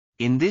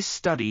In this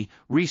study,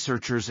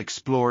 researchers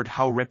explored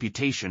how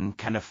reputation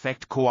can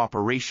affect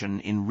cooperation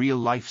in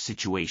real-life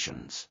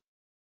situations.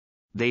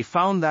 They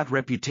found that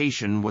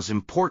reputation was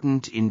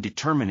important in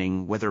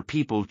determining whether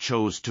people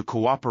chose to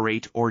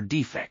cooperate or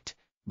defect,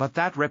 but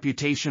that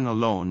reputation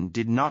alone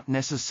did not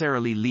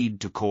necessarily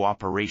lead to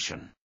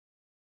cooperation.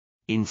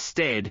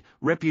 Instead,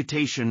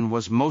 reputation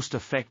was most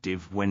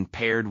effective when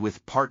paired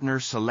with partner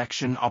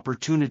selection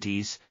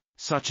opportunities,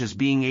 such as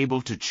being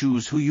able to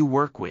choose who you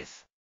work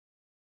with.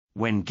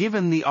 When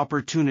given the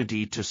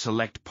opportunity to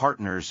select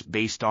partners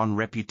based on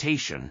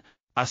reputation,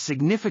 a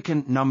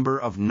significant number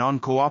of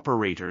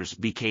non-cooperators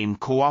became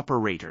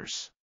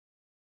cooperators.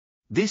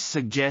 This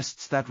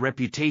suggests that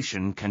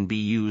reputation can be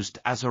used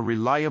as a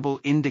reliable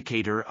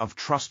indicator of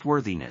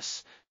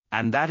trustworthiness,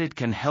 and that it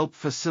can help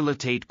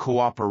facilitate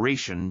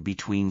cooperation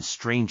between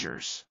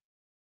strangers.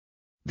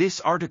 This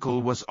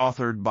article was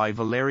authored by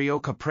Valerio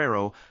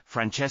Capraro,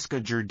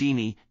 Francesca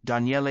Giardini,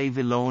 Daniele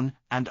Vilone,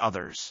 and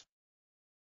others.